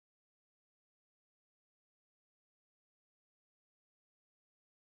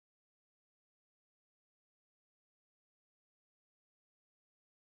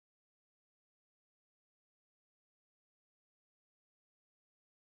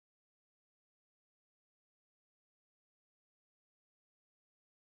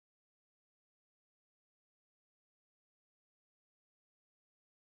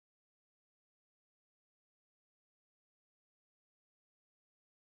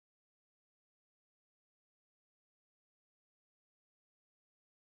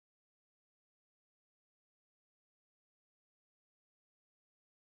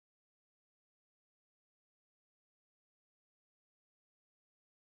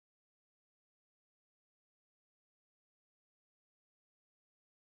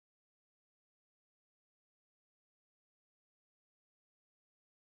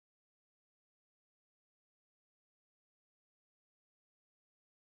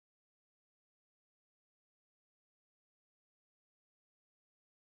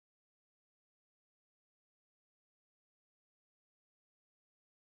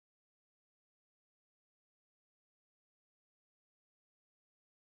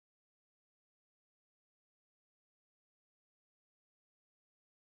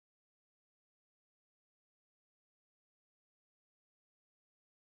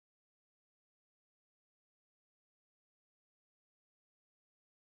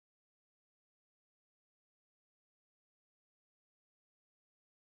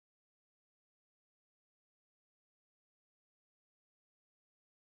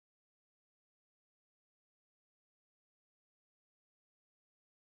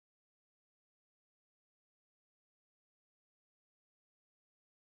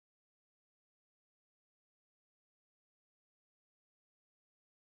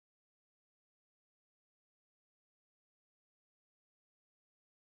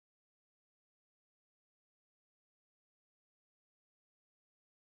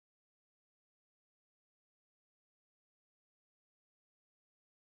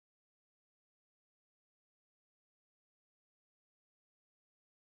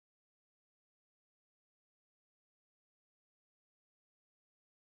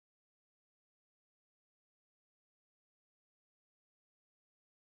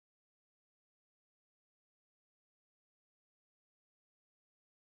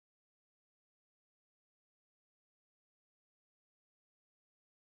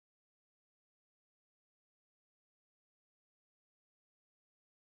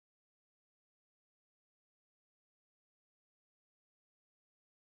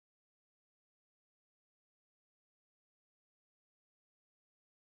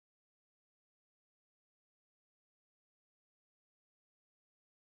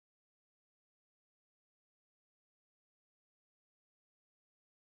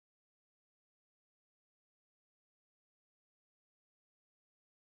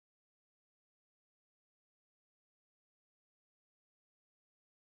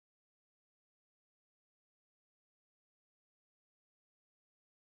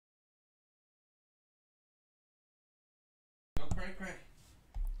cray.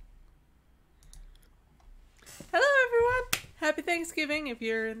 Hello everyone! Happy Thanksgiving if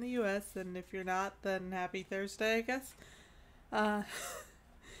you're in the US, and if you're not, then happy Thursday, I guess.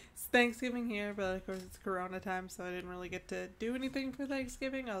 It's Thanksgiving here, but of course it's Corona time, so I didn't really get to do anything for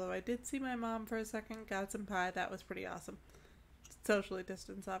Thanksgiving, although I did see my mom for a second, got some pie, that was pretty awesome. Socially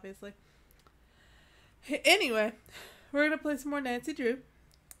distanced, obviously. Anyway, we're gonna play some more Nancy Drew,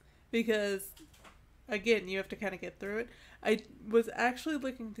 because, again, you have to kind of get through it. I was actually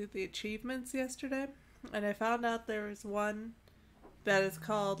looking through the achievements yesterday, and I found out there was one that is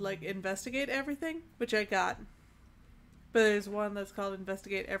called, like, Investigate Everything, which I got. But there's one that's called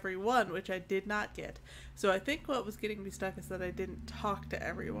Investigate Everyone, which I did not get. So I think what was getting me stuck is that I didn't talk to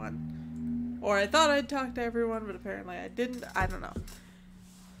everyone. Or I thought I'd talk to everyone, but apparently I didn't. I don't know.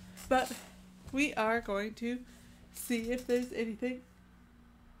 But we are going to see if there's anything.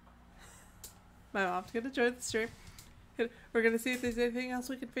 My mom's going to join the stream. We're going to see if there's anything else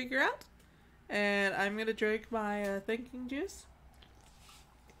we can figure out. And I'm going to drink my thinking juice,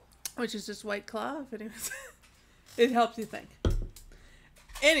 which is just White Claw, if anyone's... It helps you think.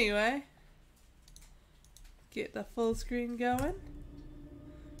 Anyway, get the full screen going.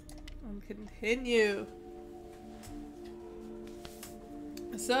 And continue.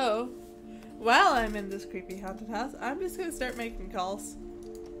 So, while I'm in this creepy haunted house, I'm just going to start making calls.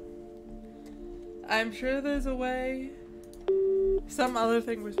 I'm sure there's a way... Some other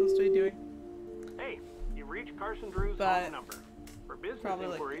thing we're supposed to be doing. Hey, you reached Carson Drew's But phone number. For business probably,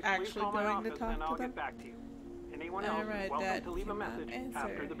 like, inquiries, actually please call my going to office talk and to I'll them. get back to you. Anyone else Alright, is welcome Dad, to leave a cannot message answer.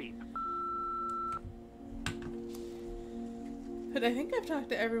 after the beep. But I think I've talked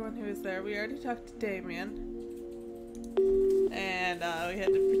to everyone who was there. We already talked to Damien. And we had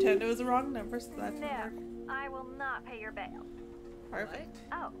to pretend it was the wrong number, so that didn't work. I will not pay your bail. Perfect.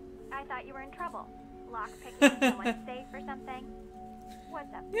 Oh, I thought you were in trouble. Lockpicking someone's safe or something?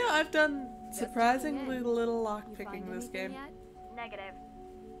 What's up? Yeah, I've done surprisingly little lockpicking this game. Negative.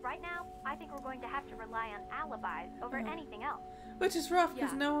 Right now, I think we're going to have to rely on alibis over anything else. Which is rough,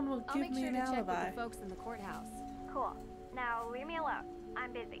 because Yeah. no one will I'll give make me sure an to check with alibi. the folks in the courthouse. Cool. Now, leave me alone.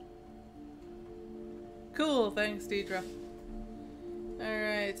 I'm busy. Cool, thanks, Deidre.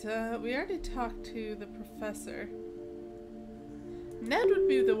 Alright, we already talked to the professor. Ned would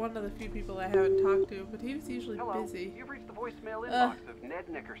be the one of the few people I haven't talked to, but he was usually Hello. busy. You've reached the voicemail inbox of Ned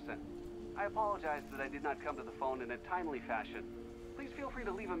Nickerson. I apologize that I did not come to the phone in a timely fashion. Please feel free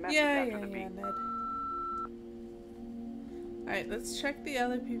to leave a message after the beep. Ned. Alright, let's check the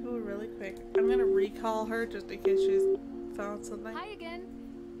other people really quick. I'm gonna recall her just in case she's found something. Hi again.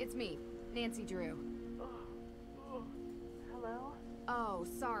 It's me, Nancy Drew. Hello? Oh,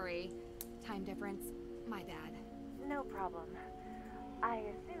 sorry. Time difference. My bad. No problem. I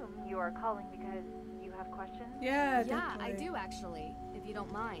assume you are calling because you have questions? Yeah, Yeah, I definitely. do actually, if you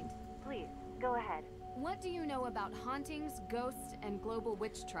don't mind. Please, go ahead. What do you know about hauntings, ghosts, and global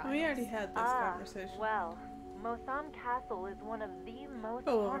witch trials? We already had this conversation. Well, Mosan Castle is one of the most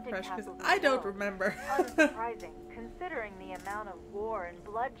Oh, haunted refresh, castles because in I the don't world. remember. Unsurprising, considering the amount of war and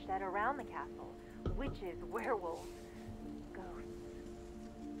bloodshed around the castle. Witches, werewolves, ghosts.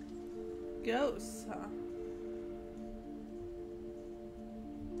 Ghosts, huh?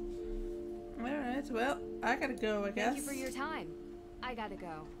 Alright, well, I gotta go, I guess. Thank you for your time. I gotta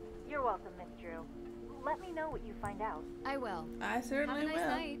go. You're welcome, Miss Drew. Let me know what you find out. I will. I Have certainly a nice will.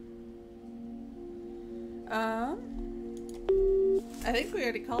 night. I think we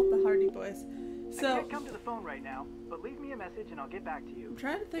already called the Hardy Boys. I So, can't come to the phone right now, but leave me a message and I'll get back to you. I'm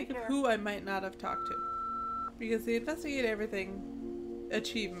trying to think Take of care. who I might not have talked to. Because the Investigate Everything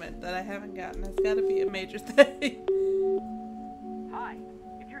achievement that I haven't gotten has got to be a major thing. Hi.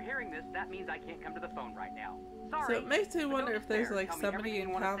 If you're hearing this, that means I can't come to the phone right now. So Sorry. it makes me but wonder no if there's despair. like Tell me somebody everything in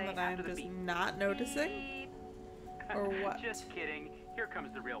you wanna town say that I'm after the just beep. not noticing. Or what? Just kidding. Here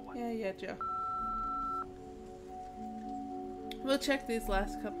comes the real one. Yeah, Joe. We'll check these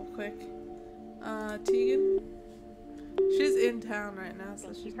last couple quick. Tegan? She's in town right now, so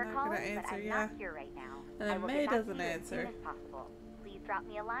Thank you she's for not calling, gonna but answer, I'm yeah. not here right now. And I then will May get back to doesn't you as answer. soon as possible. Please drop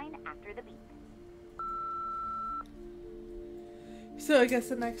me a line after the beep. So I guess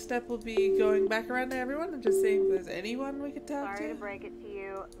the next step will be going back around to everyone and just seeing if there's anyone we could talk Sorry to to. break it to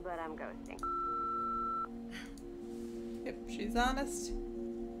you, but I'm ghosting. Yep, she's honest.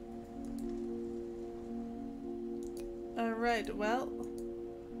 Alright, well,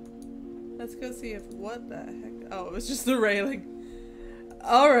 let's go see if what the heck. Oh, it was just the railing.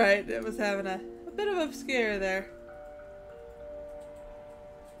 Alright, it was having a bit of a scare there.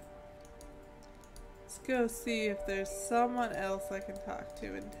 Let's go see if there's someone else I can talk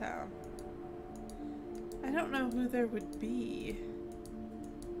to in town. I don't know who there would be.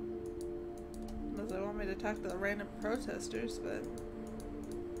 Unless they want me to talk to the random protesters, but...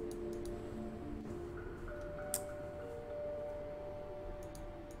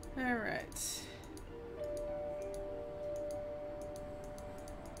 Alright.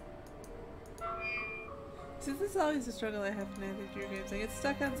 See, this is always a struggle I have in video games. I get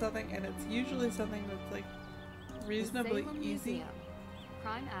stuck on something, and it's usually something that's, like, reasonably Salem easy. Museum.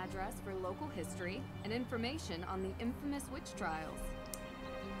 Prime address for local history and information on the infamous witch trials.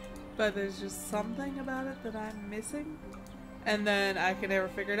 But there's just something about it that I'm missing, and then I can never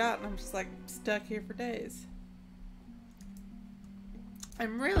figure it out, and I'm just, like, stuck here for days.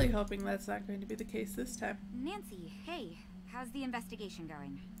 I'm really hoping that's not going to be the case this time. Nancy, hey, how's the investigation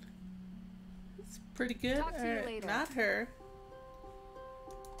going? It's pretty good. Talk to you later. Not her.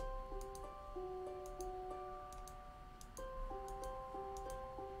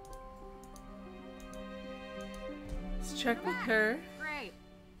 Let's check with her. Great.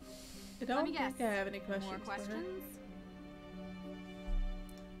 I don't me think guess. I have any questions More for her. questions?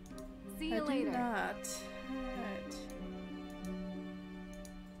 See I you do later. not. Alright.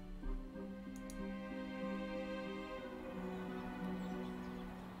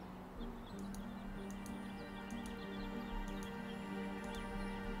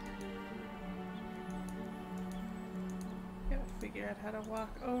 Gotta figure out how to walk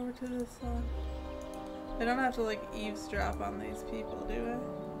over to this one. I don't have to like eavesdrop on these people, do I?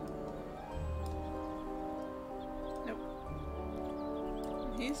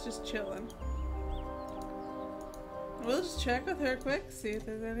 Nope. He's just chilling. We'll just check with her quick, see if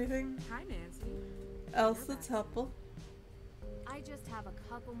there's anything Hi, Nancy. else that's helpful. I just have a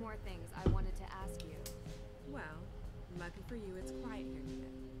couple more things I wanted to ask you. Well, lucky for you, it's quiet here today.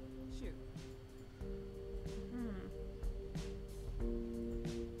 Shoot.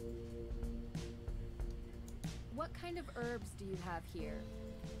 What kind of herbs do you have here?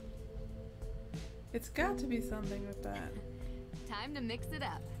 It's got to be something with that. Time to mix it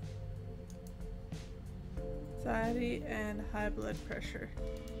up. Anxiety and high blood pressure.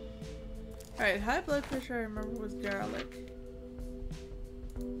 Alright, high blood pressure I remember was garlic.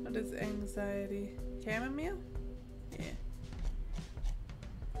 What is anxiety? Chamomile? Yeah.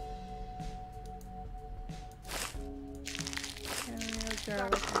 Chamomile,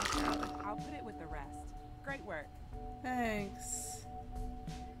 garlic, and garlic. I'll put it with the rest. Great work. Thanks.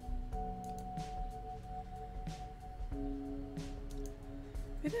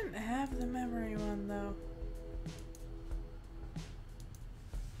 We didn't have the memory one though.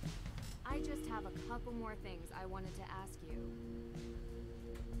 I just have a couple more things I wanted to ask you.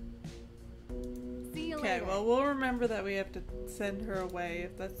 See you Okay, later. well we'll remember that we have to send her away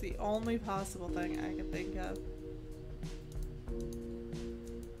if that's the only possible thing I can think of.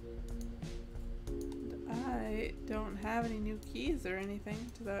 And I don't have any new keys or anything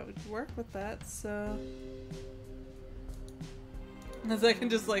that would work with that, so... Unless I can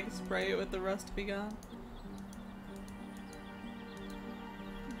just like spray it with the rust be gone.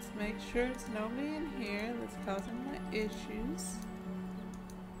 Let's make sure it's nobody in here that's causing my issues.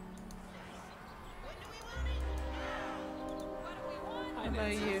 How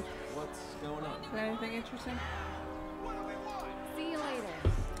about you? What's going on? Is there anything interesting? See you later.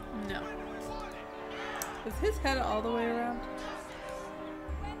 No. Is his head all the way around?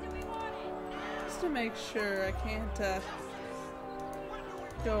 Just to make sure I can't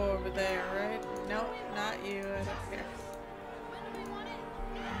go over there, right? Nope, not you. I don't care.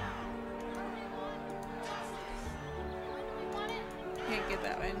 Can't get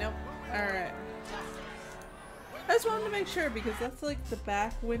that way. Nope. Alright. I just wanted to make sure because that's like the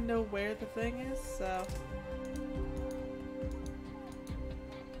back window where the thing is, so.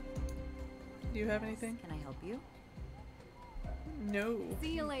 Do you have anything? Can I help you? No.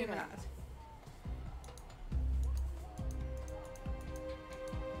 See you later. cannot.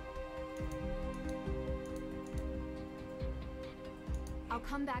 I'll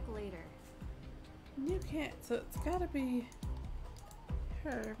come back later. You can't, so it's gotta be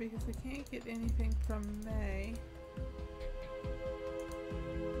her because I can't get anything from May.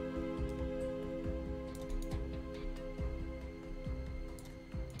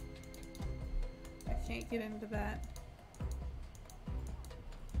 I can't get into that.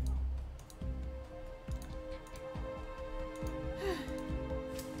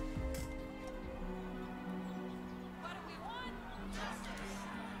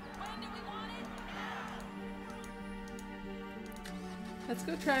 Let's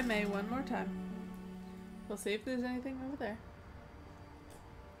go try May one more time. We'll see if there's anything over there.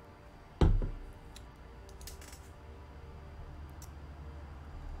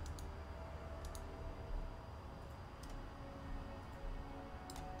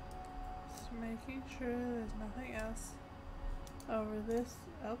 making sure there's nothing else over this.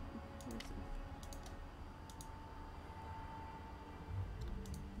 Oh,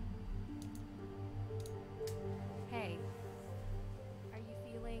 Hey, are you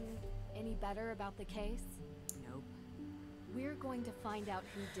feeling any better about the case? Nope. We're going to find out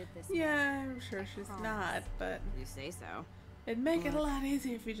who did this. yeah, I'm sure she's promise. not, but You say so. it'd make it a lot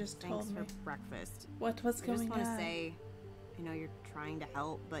easier if you just Thanks told for me breakfast. what was I going just want to on. say, I know you're trying to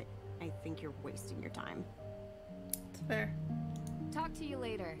help, but I think you're wasting your time. It's fair. Talk to you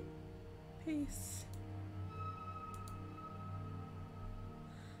later. Peace.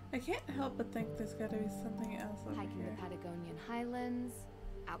 I can't help but think there's gotta be something else over Hiking here. the Patagonian Highlands,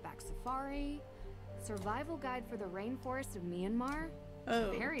 Outback Safari, Survival Guide for the Rainforest of Myanmar.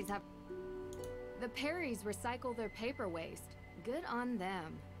 Oh, The Perrys recycle their paper waste. Good on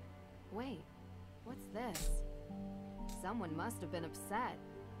them. Wait, what's this? Someone must have been upset.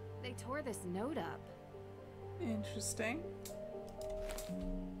 They tore this note up. interesting.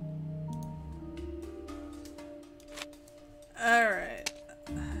 Alright.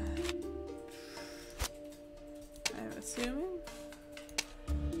 I'm assuming.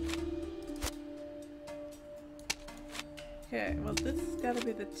 Okay, well this has gotta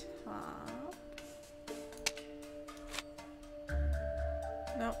be the top.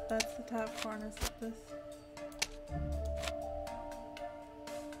 Nope, that's the top corners of this.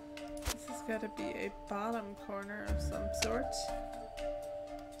 This has gotta be a bottom corner of some sort.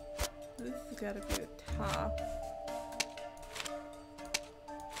 This has gotta be the top.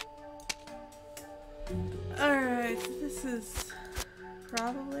 Alright, so this is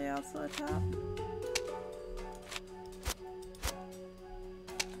probably also a top.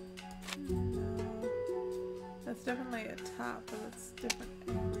 No. That's definitely a top, but it's a different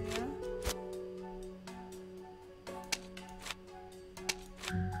area.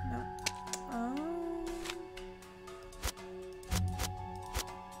 No.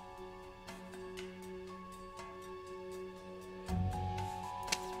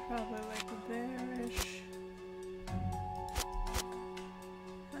 It's probably like there-ish.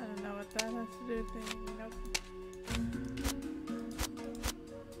 I don't know what that has to do with anything. Nope.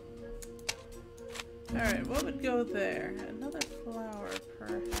 Alright, what would go there? Another flower,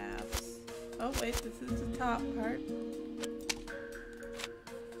 perhaps. Oh wait, this is the top part.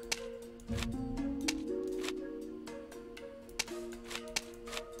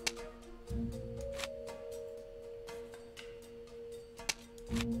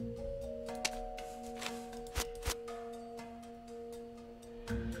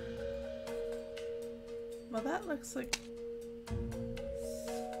 Well, that looks like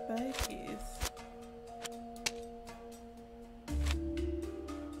spikies.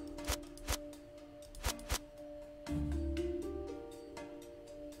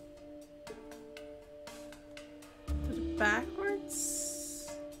 Did it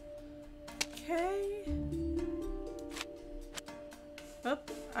backwards? Okay. Oh,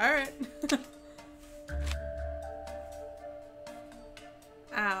 alright.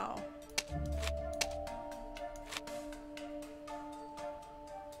 Ow.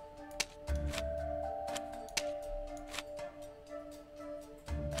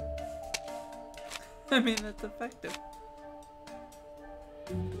 I mean, that's effective.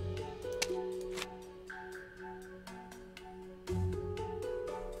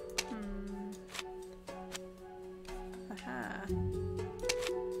 Aha.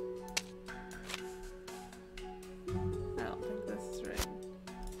 I don't think this is right.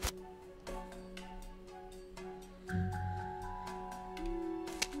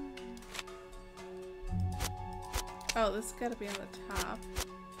 Oh, this has got to be on the top.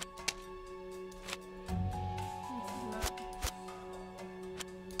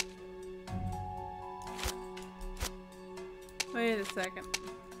 Wait a second.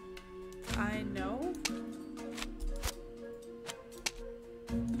 I know?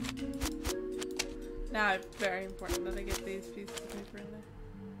 Now it's very important that I get these pieces of paper in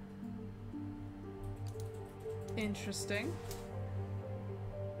there. Interesting.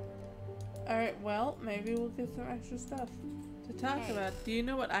 Alright, well, maybe we'll get some extra stuff to talk Hey. about. Do you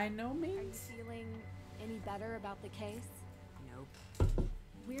know what I know Are you means? feeling any better about the case? Nope.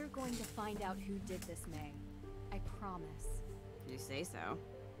 We're going to find out who did this, May. I promise. You say so.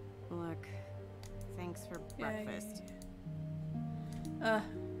 Look, thanks for Yeah, breakfast.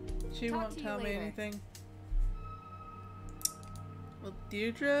 She Talk won't to you tell me later. anything. Well,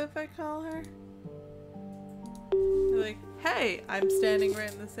 Deirdre, if I call her? They're like, hey, I'm standing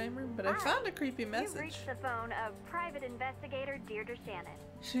right in the same room, but I Hi. found a creepy You've message. reached the phone of private investigator Deirdre Shannon.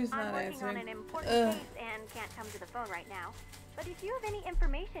 She's I'm not working answering. on an important Ugh. case and can't come to the phone right now. But if you have any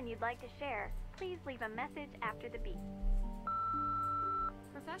information you'd like to share, Please leave a message after the beep.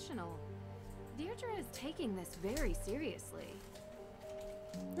 Professional. Deirdre is taking this very seriously.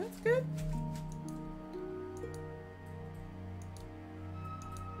 That's good.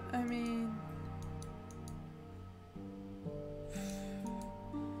 I mean,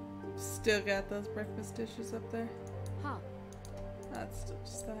 still got those breakfast dishes up there. Huh. That's still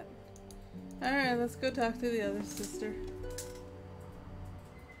just that. Alright, let's go talk to the other sister.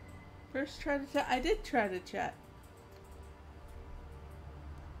 First try to chat. I did try to chat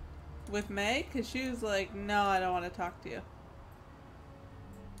with May, because she was like, no, I don't want to talk to you.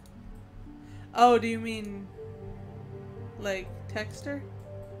 Oh, do you mean like text her?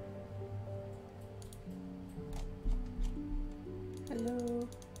 Hello.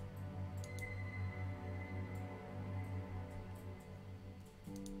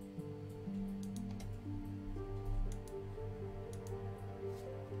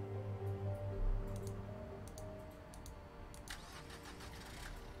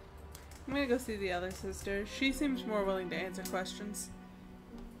 I'm gonna go see the other sister. She seems more willing to answer questions.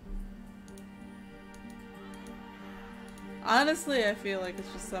 Honestly, I feel like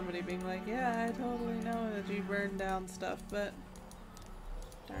it's just somebody being like, yeah, I totally know that you burned down stuff, but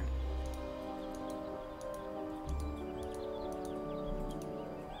darn.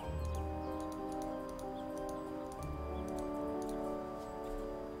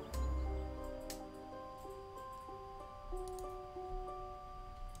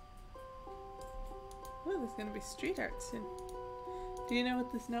 Oh, there's gonna be street art soon. Do you know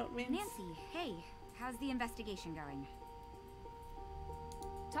what this note means? Nancy, hey, how's the investigation going?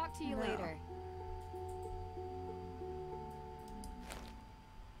 Talk to you No. later.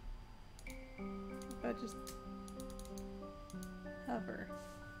 If I just hover.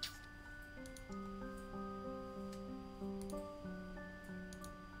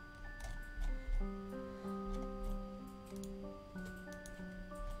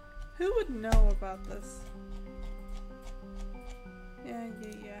 Who would know about this?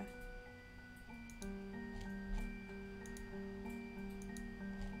 Yeah.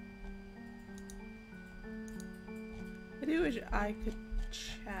 I do wish I could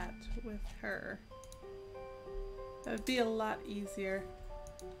chat with her. That would be a lot easier.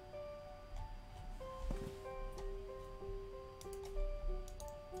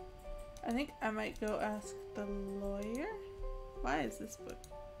 I think I might go ask the lawyer. Why is this book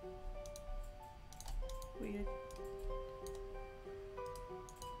weird?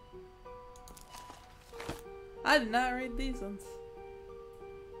 I did not read these ones.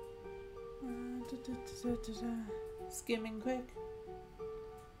 Skimming quick.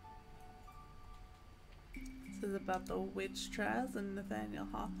 This is about the witch trials and Nathaniel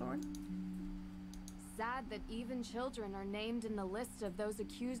Hawthorne. Sad that even children are named in the list of those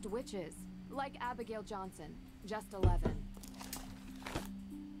accused witches, like Abigail Johnson, just 11.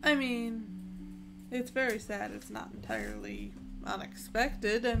 I mean, it's very sad. It's not entirely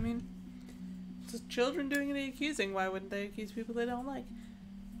unexpected. I mean, it's just children doing the accusing. Why wouldn't they accuse people they don't like?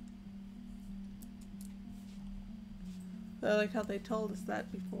 I like how they told us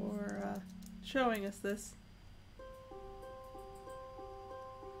that before showing us this.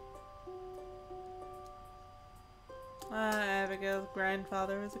 Abigail's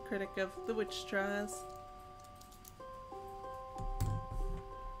grandfather was a critic of the witch trials.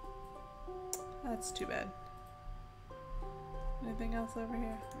 That's too bad. Anything else over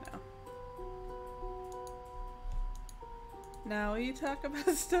here? No. Now will you talk about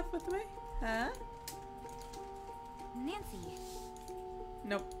stuff with me? Huh? Nancy.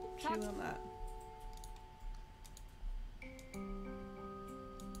 Nope, she will not.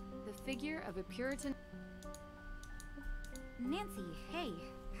 The figure of a Puritan. Nancy, hey,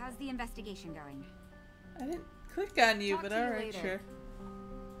 how's the investigation going? I didn't click on you, Talk but to you alright, later. sure.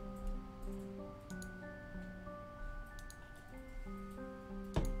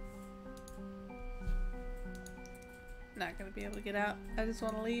 Not gonna be able to get out. I just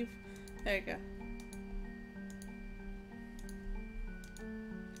want to leave. There you go.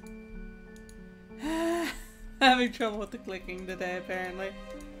 Having trouble with the clicking today, apparently.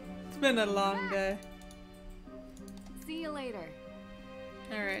 It's been a long day. See you later.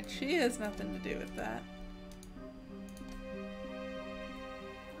 Alright, she has nothing to do with that.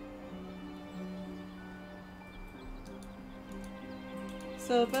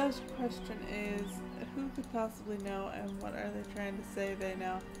 So the best question is, who could possibly know and what are they trying to say they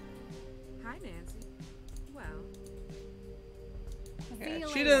know? Hi, Nancy. Well, Okay, you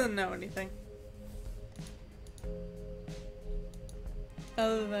she later. doesn't know anything.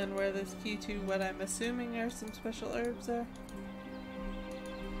 Other than where this key to what I'm assuming are some special herbs are.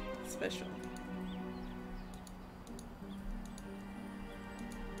 Special.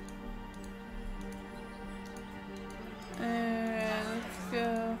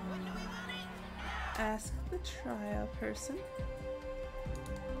 the trial person.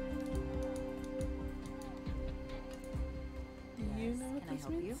 Do you Yes, know what can I this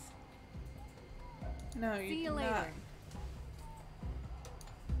help you? means? No, you See you do later. not.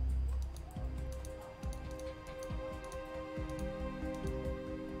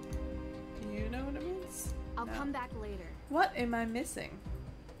 Do you know what it means? I'll No. come back later. What am I missing?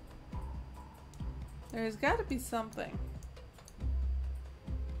 There's got to be something.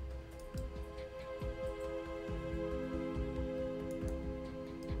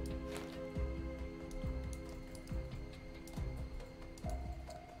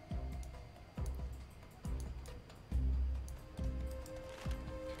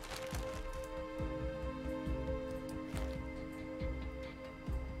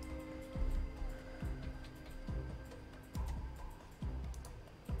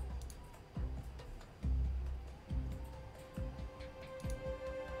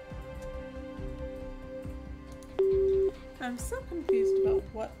 I'm so confused about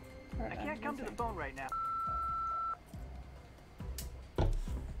what part I I'm can't come to the missing. phone right now.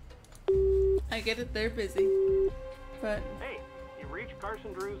 I get it, they're busy. But Hey, you reached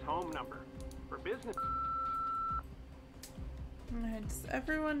Carson Drew's home number. For business. is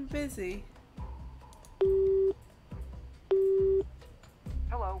everyone busy?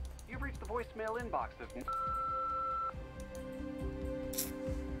 Hello, you've reached the voicemail inbox of...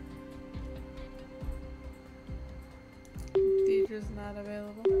 Deidre's not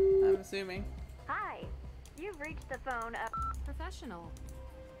available, I'm assuming. Hi, you've reached the phone of... Professional.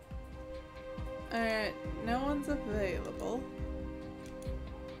 Alright, no one's available.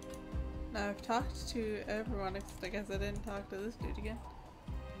 Now I've talked to everyone, except I guess I didn't talk to this dude again.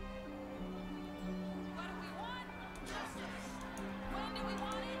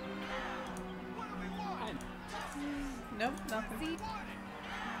 Nope, nothing. See?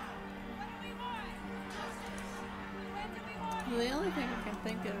 The only thing I can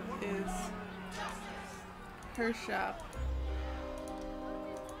think of is her shop.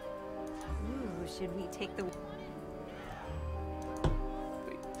 Ooh, should we take the... Wait,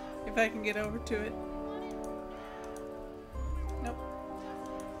 if I can get over to it. Nope.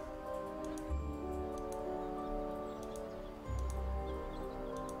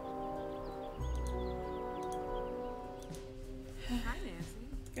 Hi, Nancy.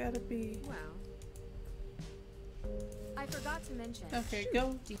 Gotta be. Well, I forgot to mention. Okay,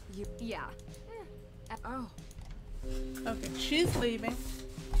 go. Yeah. oh, Okay, she's leaving.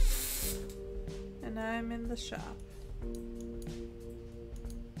 And I'm in the shop.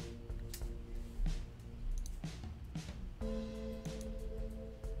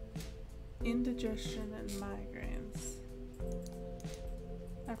 Indigestion and migraines.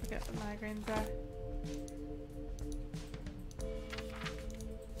 I forget what migraines are.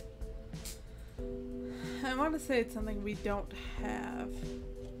 I want to say it's something we don't have.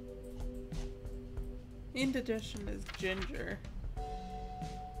 Indigestion is ginger.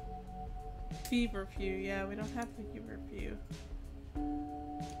 Feverfew, yeah, we don't have feverfew.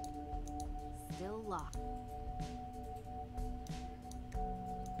 Still locked.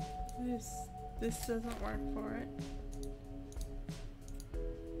 This doesn't work for it.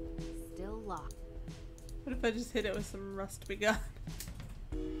 Still locked. What if I just hit it with some rust we got?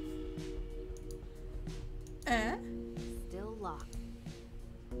 Eh? Still locked.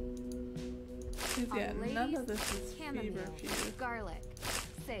 'Cause yeah, Our none ladies, of this is chamomile, feverfew. garlic,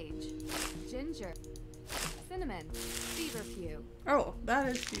 sage, ginger, cinnamon, feverfew. Oh, that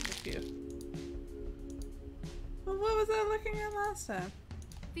is feverfew. Well, what was I looking at last time?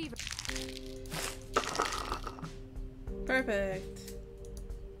 Fever. Perfect.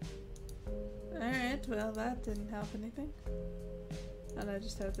 Alright, well that didn't help anything. And I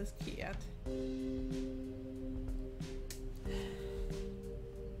just have this key out.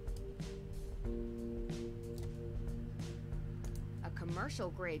 A commercial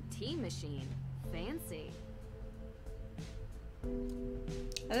grade tea machine. Fancy.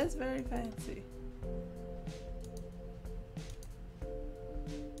 That is very fancy.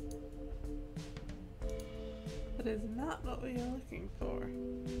 That is not what we are looking for.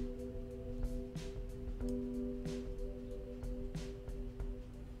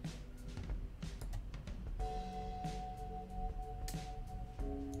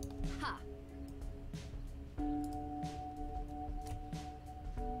 Ha!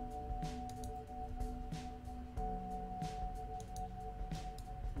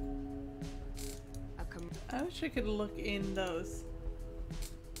 I wish I could look in those.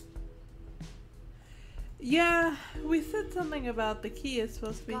 Yeah, we said something about the key is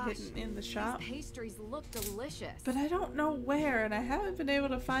supposed to be Gosh, hidden in the shop. These pastries look delicious. But I don't know where, and I haven't been able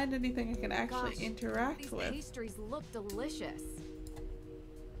to find anything I can actually interact these with. Pastries look delicious.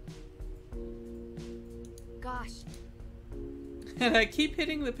 Gosh. And I keep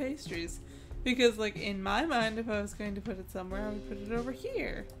hitting the pastries. Because, like, in my mind, if I was going to put it somewhere, I would put it over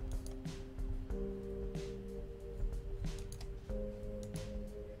here.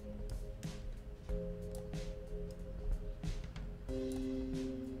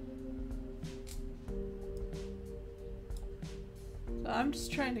 So I'm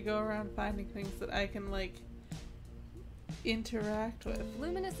just trying to go around finding things that I can, like, interact with.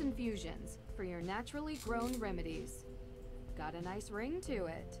 Luminous infusions for your naturally grown remedies. Got a nice ring to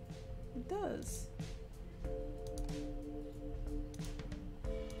it. It does.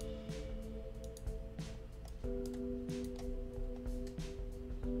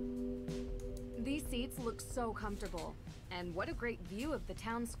 These seats look so comfortable. And what a great view of the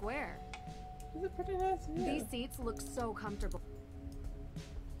town square. It's a pretty nice view. These seats look so comfortable.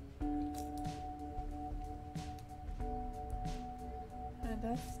 And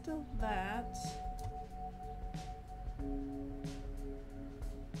that's still that.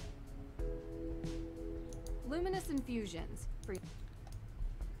 Luminous infusions for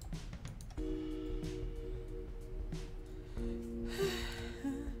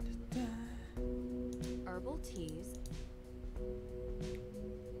herbal teas.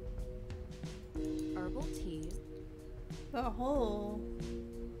 Herbal teas. The whole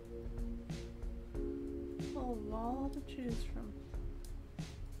wall to choose from.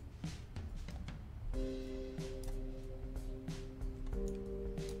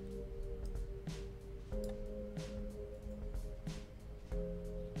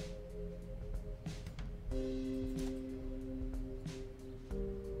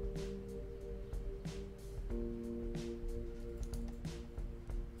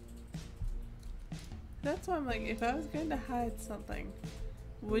 That's why I'm like, if I was going to hide something,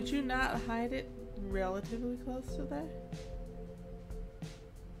 would you not hide it relatively close to there?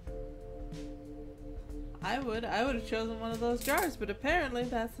 I would have chosen one of those jars, but apparently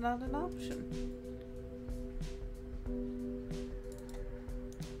that's not an option.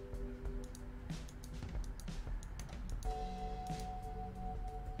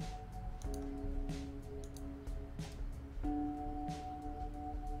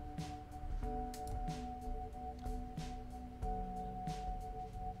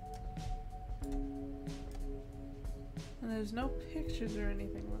 And there's no pictures or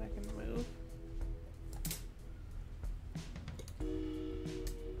anything that I can move.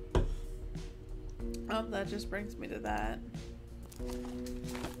 Oh, that just brings me to that.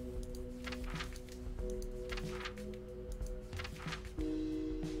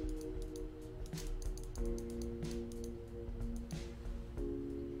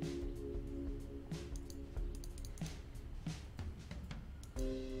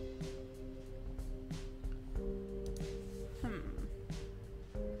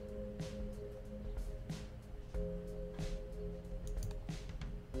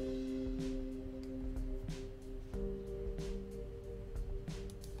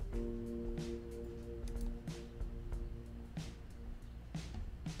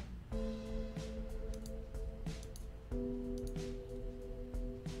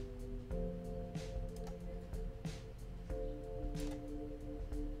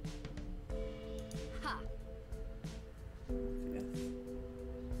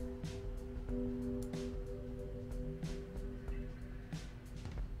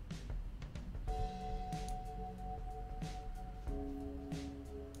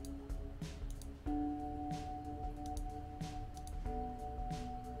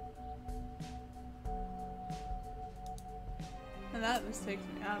 And that just takes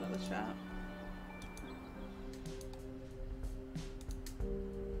me out of the shop.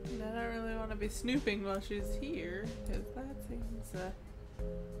 And I don't really want to be snooping while she's here, because that seems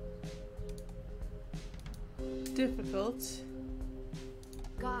difficult.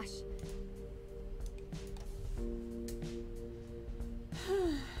 Gosh.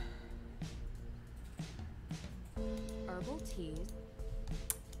 Herbal teas.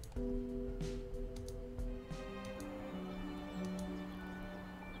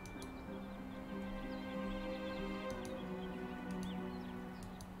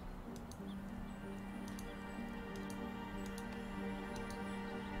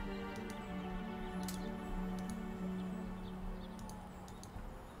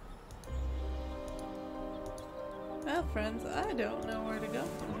 Well, friends, I don't know where to go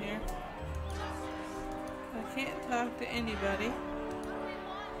from here. I can't talk to anybody.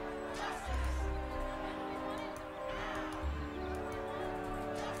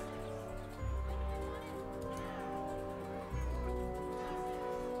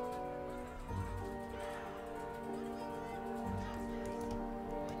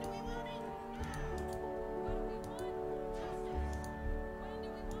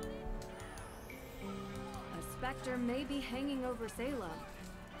 specter may be hanging over Salem,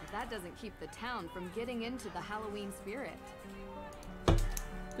 but that doesn't keep the town from getting into the Halloween spirit.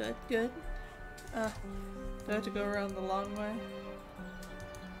 Good, good. Do I have to go around the long way?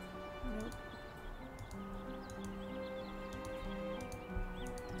 Nope.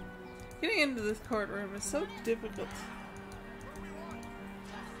 Getting into this courtroom is so difficult.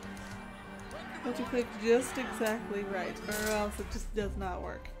 You have to click just exactly right, or else it just does not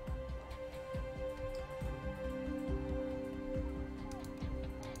work.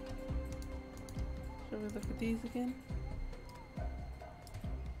 Shall we look at these again?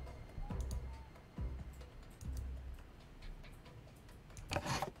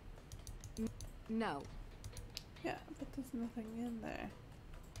 No. Yeah, but there's nothing in there.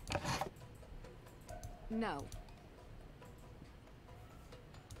 No.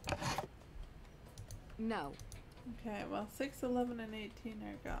 No. Okay, well 6, 11, and 18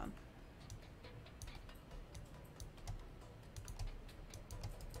 are gone.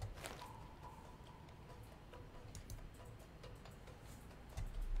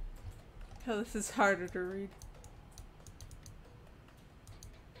 Oh, this is harder to read.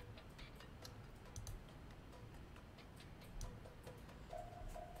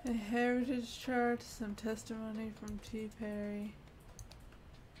 A heritage chart, some testimony from T. Perry,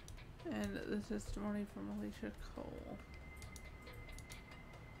 and the testimony from Alicia Cole.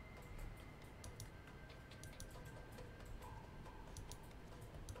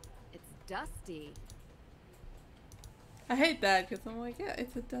 It's dusty. I hate that because I'm like, yeah,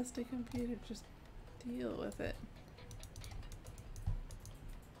 it's a dusty computer, just deal with it.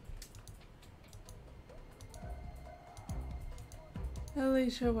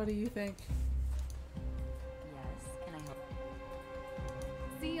 Alicia, what do you think? Yes, can I help?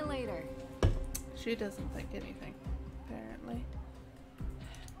 See you later. She doesn't think anything, apparently.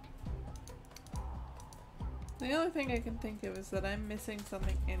 The only thing I can think of is that I'm missing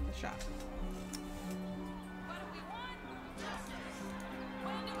something in the shop.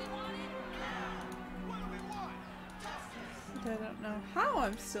 And I don't know how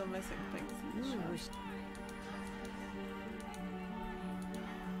I'm still missing things in the shop.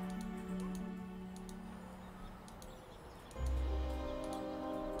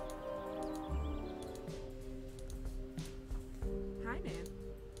 Hi, Nan.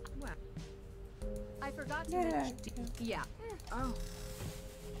 Well, I forgot to Yeah. mention. Yeah. oh,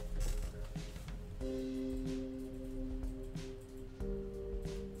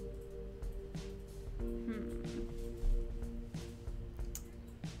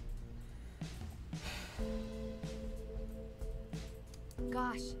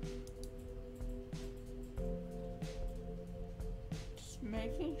 Gosh. Just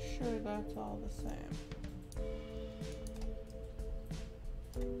making sure that's all the same.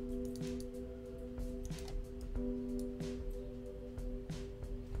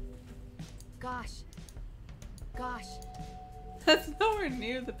 Gosh. Gosh. That's nowhere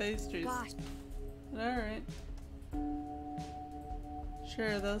near the pastries. Gosh. Alright.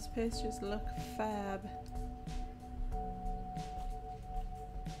 Sure, those pastries look fab.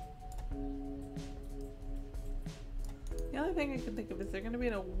 The only thing I can think of is they're gonna be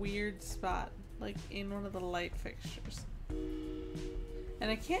in a weird spot, like in one of the light fixtures. And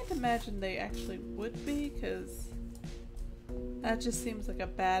I can't imagine they actually would be, because that just seems like a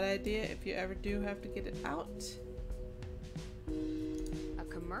bad idea if you ever do have to get it out. A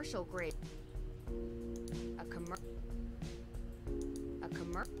commercial grade. A commer. I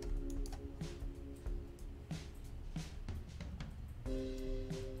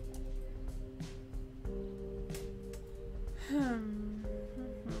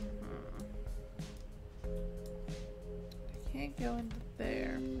can't go into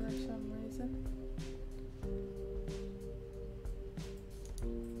there for some reason.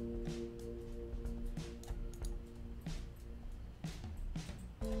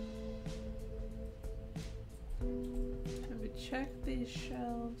 Have we checked these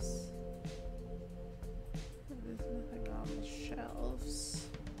shelves? There's nothing on the shelves.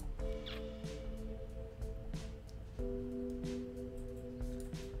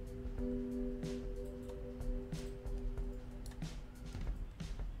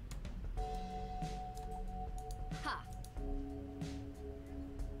 Ha!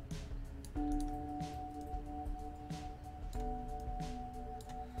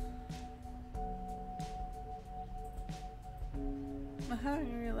 I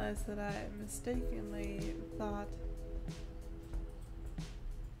haven't realized that I mistakenly thought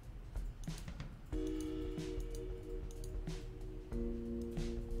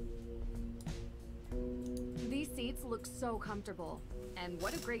These seats look so comfortable. And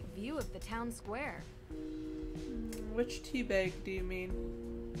what a great view of the town square. Which tea bag do you mean?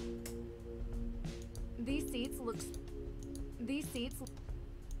 These seats looks... These seats...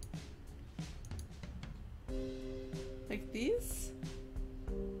 Like these?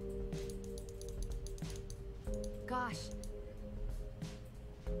 Gosh.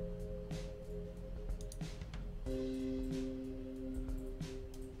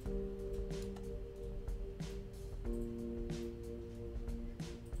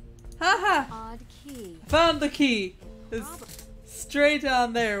 Haha! Odd key. Found the key! It's straight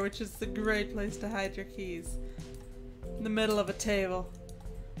on there, which is a great place to hide your keys. In the middle of a table.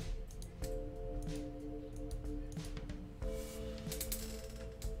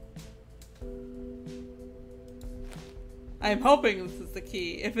 I'm hoping this is the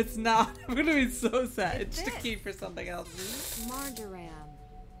key. If it's not, I'm gonna be so sad. It's just a key for something else. Marjoram.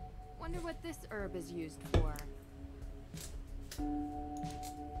 Wonder what this herb is used for.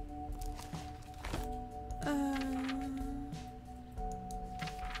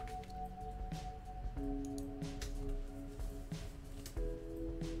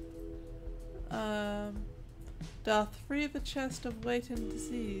 Doth free the chest of latent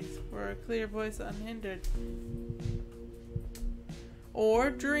disease for a clear voice unhindered. Or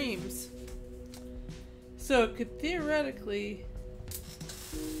dreams. So it could theoretically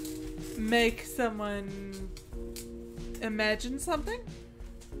make someone imagine something?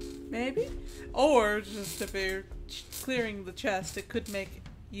 Maybe? Or just if you're clearing the chest, it could make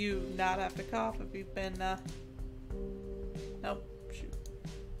you not have to cough if you've been, nope, shoot.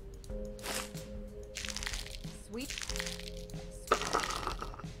 Sweet.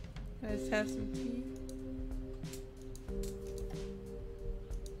 Can I just have some tea?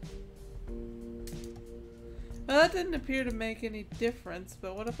 Well, that didn't appear to make any difference,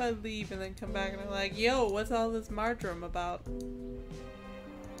 but what if I leave and then come back and I'm like, yo, what's all this marjoram about?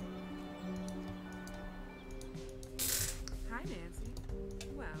 Hi, Nancy.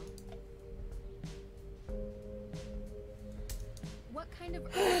 Well. What kind of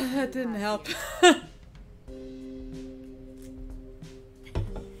herb? That didn't help.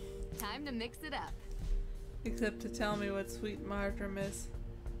 Time to mix it up. Except to tell me what sweet marjoram is.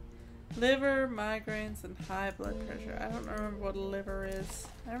 Liver, migraines, and high blood pressure. I don't remember what liver is.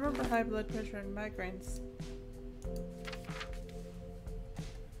 I remember high blood pressure and migraines.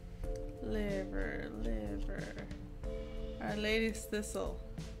 Liver, liver. Our Lady's Thistle.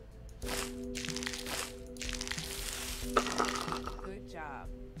 Good job.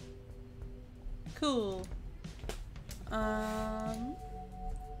 Cool.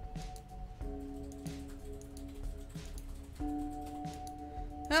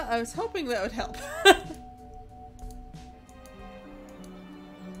 Well, I was hoping that would help.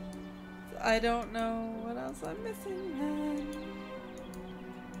 I don't know what else I'm missing then.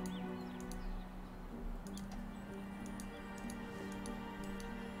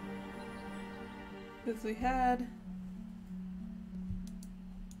 Because we had...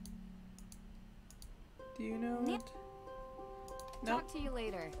 Do you know what? Nope. Talk to you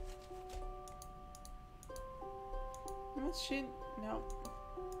later. What's she? No.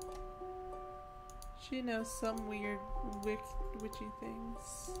 She knows some weird witchy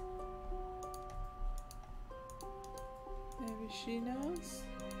things. Maybe she knows?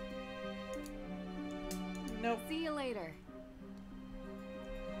 Nope. See you later.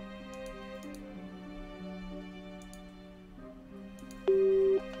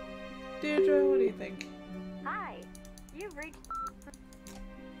 Deirdre, what do you think? Hi, you've reached...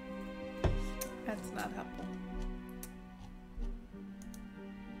 That's not helpful.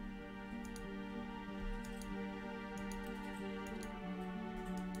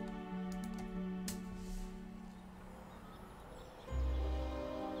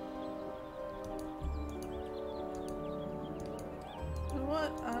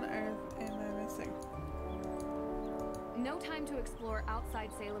 What on earth am I missing? No time to explore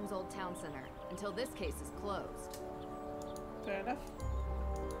outside Salem's old town center until this case is closed. Fair enough.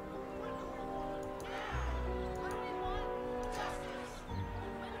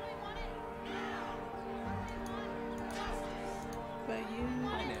 But you...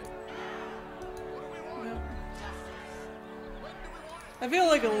 No. I feel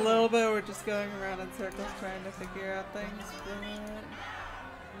like a little bit we're just going around in circles trying to figure out things, but...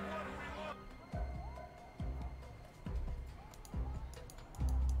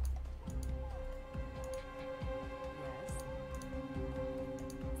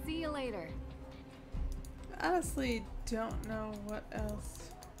 See you later. Honestly, don't know what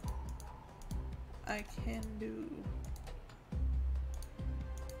else I can do.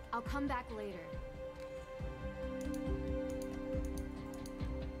 I'll come back later.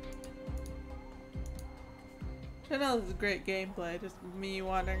 I know this is great gameplay, just me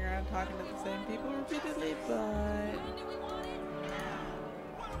wandering around talking to the same people repeatedly, but...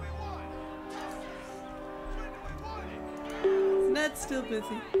 Ned's still busy.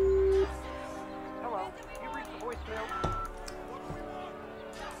 Hello, you've reached the voicemail.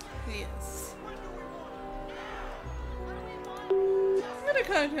 Yes. I'm gonna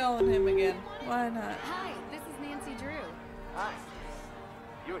cartel on him again. Why not? Hi, this is Nancy Drew. Hi.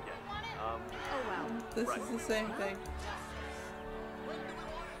 You again. Oh well. This is the same thing.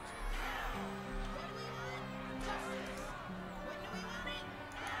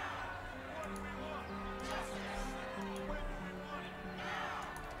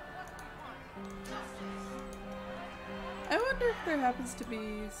 I wonder if there happens to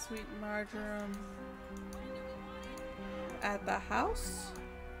be sweet marjoram at the house?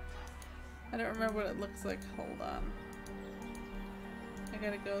 I don't remember what it looks like. Hold on. I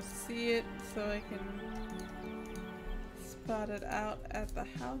gotta go see it so I can spot it out at the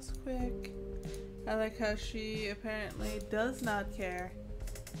house quick. I like how she apparently does not care.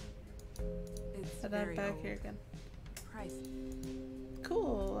 It's And I'm very back old. here again. Pricey.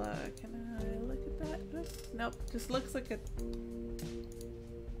 Cool. Can I look at that? Oops. Nope. Just looks like a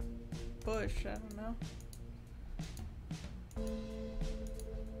bush. I don't know.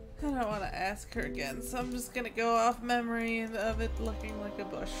 I don't want to ask her again, so I'm just gonna go off memory of it looking like a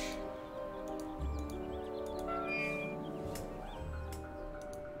bush.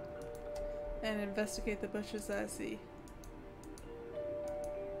 And investigate the bushes I see.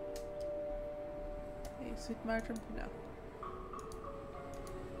 Hey, sweet marjoram? No.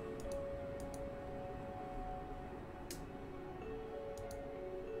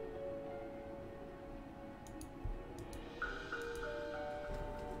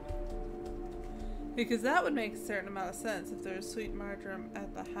 Because that would make a certain amount of sense if there was sweet marjoram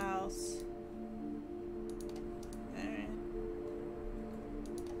at the house. Alright.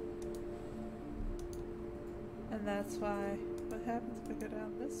 And that's why, what happens if I go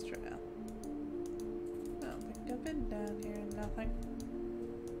down this trail? I don't think I've been down here and nothing.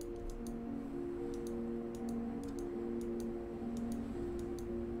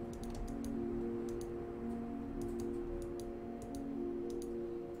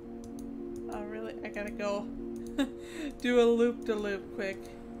 Oh really? I gotta go do a loop-de-loop quick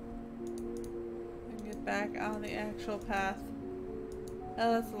and get back on the actual path.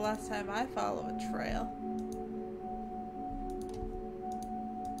 Oh, that's the last time I follow a trail.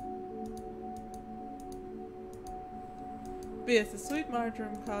 But yes, the sweet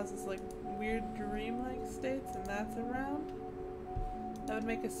marjoram causes like weird dream-like states, and that's around. That would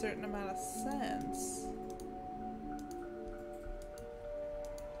make a certain amount of sense.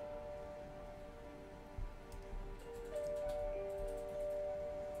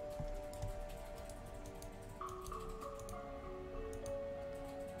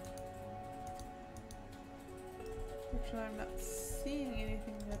 Fortunately, I'm not seeing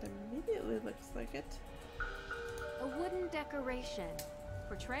anything that immediately looks like it. A wooden decoration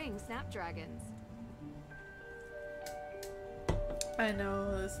portraying snapdragons. I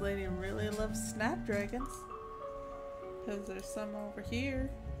know this lady really loves snapdragons. Because there's some over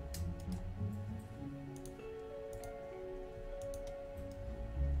here.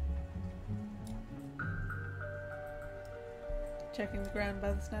 Checking the ground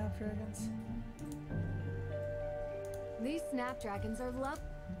by the snapdragons. These snapdragons are love.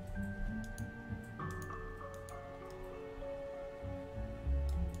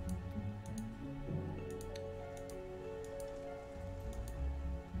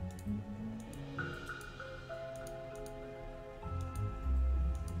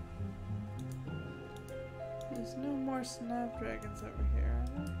 There's no more snapdragons over here, are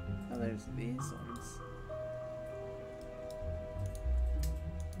there? Oh, there's these ones.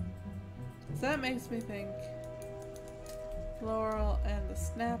 So that makes me think Laurel and the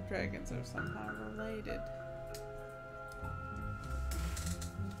snapdragons are somehow related.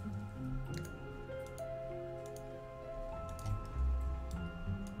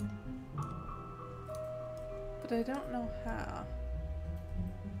 But I don't know how.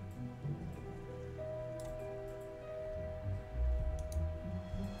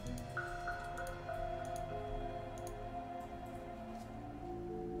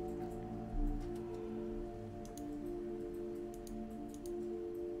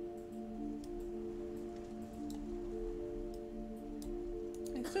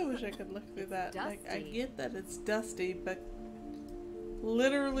 I still wish I could look through that. Like, I Dusty. get that it's dusty, but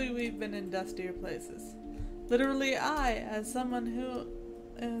literally we've been in dustier places. Literally I, as someone who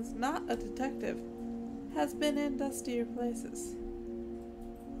is not a detective, has been in dustier places.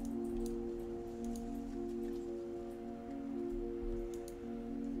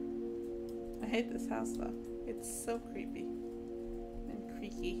 hate this house though. It's so creepy and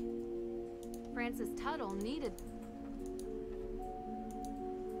creaky. Francis Tuttle needed...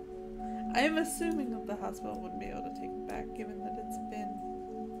 I am assuming that the hospital wouldn't be able to take it back given that it's been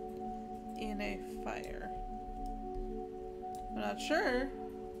in a fire. I'm not sure.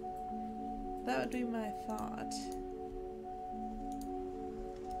 That would be my thought.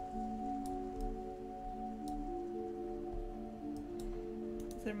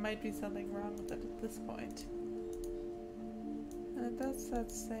 There might be something wrong with it at this point. And that's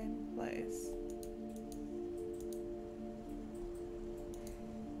that same place.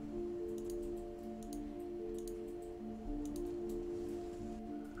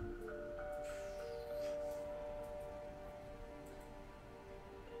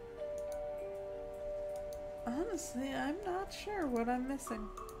 Honestly, I'm not sure what I'm missing.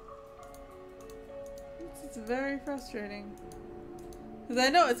 It's very frustrating. Because I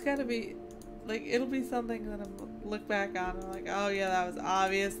know it's gotta be, like, it'll be something that I look back on and I'm like, oh yeah, that was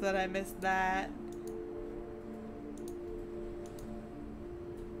obvious that I missed that.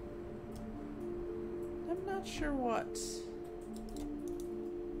 I'm not sure what.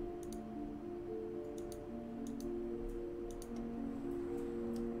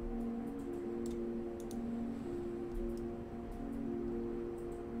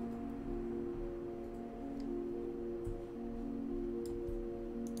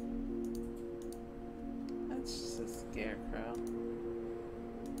 Scarecrow.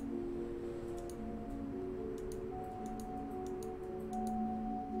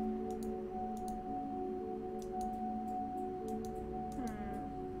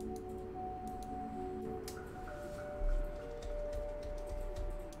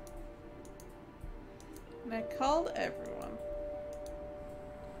 And I called everyone.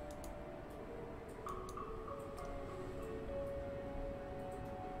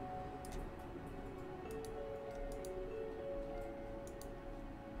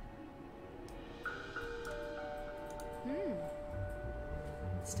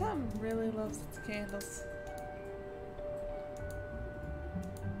 This town really loves its candles.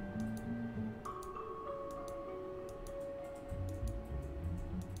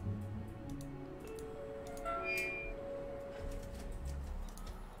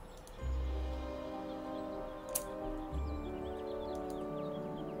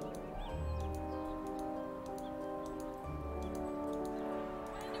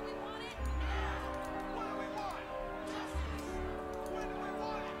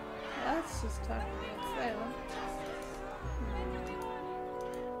 That's just talking about Salem.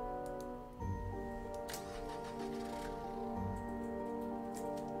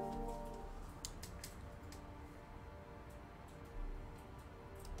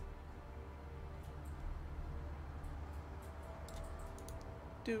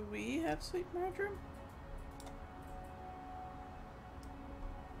 Do we have sweet marjoram?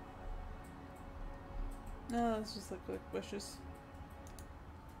 No, it's just like bushes.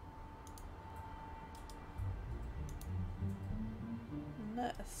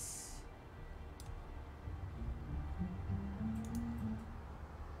 Unless...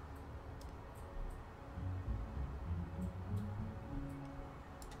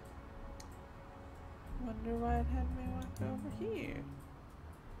 wonder why it had me walk over here.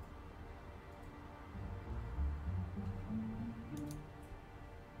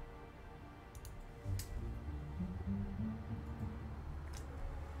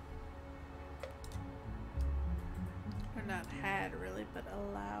 Or not had really, but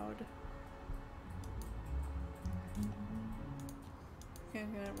allowed. Can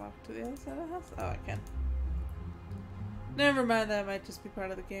I walk to the other side of the house? Oh, I can. Never mind, that might just be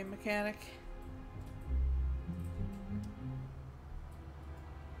part of the game mechanic.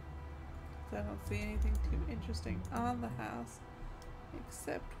 I don't see anything too interesting on the house.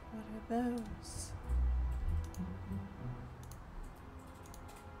 Except, what are those?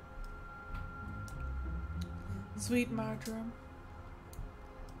 Sweet marjoram.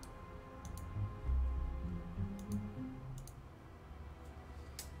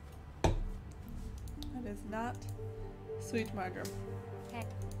 That is not sweet marjoram. Hey.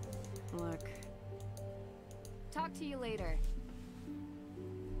 Look. Talk to you later.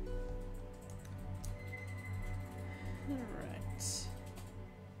 Alright.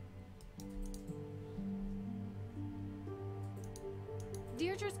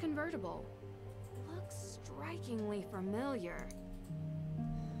 Deirdre's convertible. Looks strikingly familiar.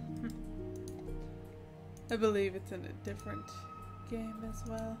 I believe it's in a different game as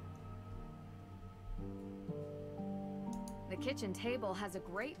well. The kitchen table has a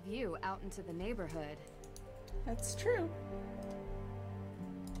great view out into the neighborhood. That's true.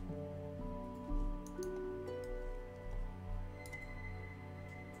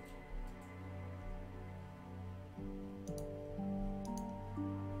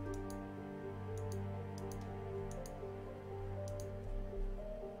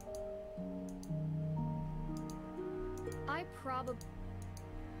 probably...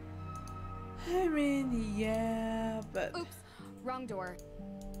 I mean, yeah, but Oops, wrong door.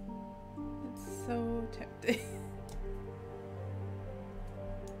 it's so tempting.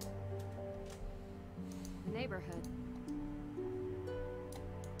 Neighborhood.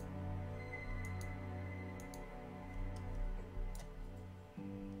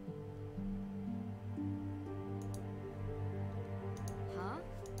 Huh?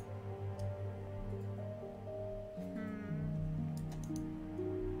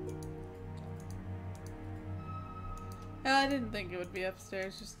 I didn't think it would be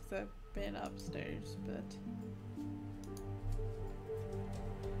upstairs just because I've been upstairs, but...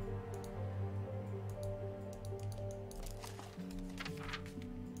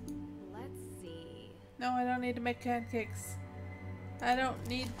 Let's see. No, I don't need to make pancakes. I don't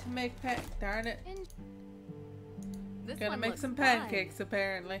need to make darn it. This Gonna one make looks some fun. pancakes,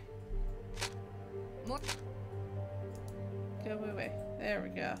 apparently. More. Go away. There we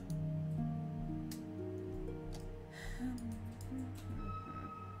go.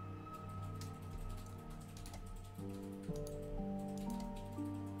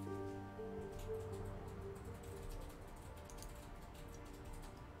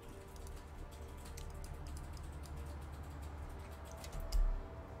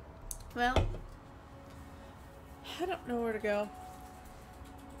 Well, I don't know where to go.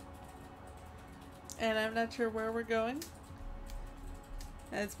 And I'm not sure where we're going.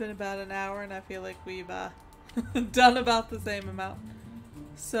 It's been about an hour and I feel like we've done about the same amount.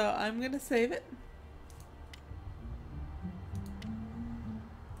 So I'm going to save it.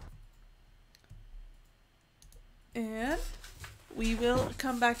 And we will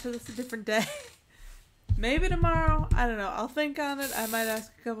come back to this a different day. Maybe tomorrow. I don't know. I'll think on it. I might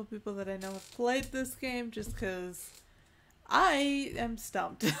ask a couple people that I know have played this game just because I am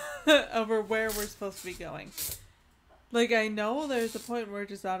stumped over where we're supposed to be going. Like, I know there's a point where it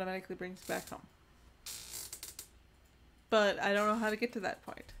just automatically brings you back home. But I don't know how to get to that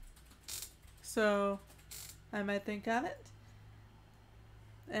point. So, I might think on it.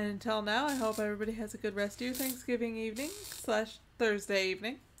 And until now, I hope everybody has a good rest of your Thanksgiving evening / Thursday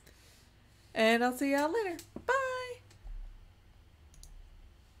evening. And I'll see y'all later. Bye!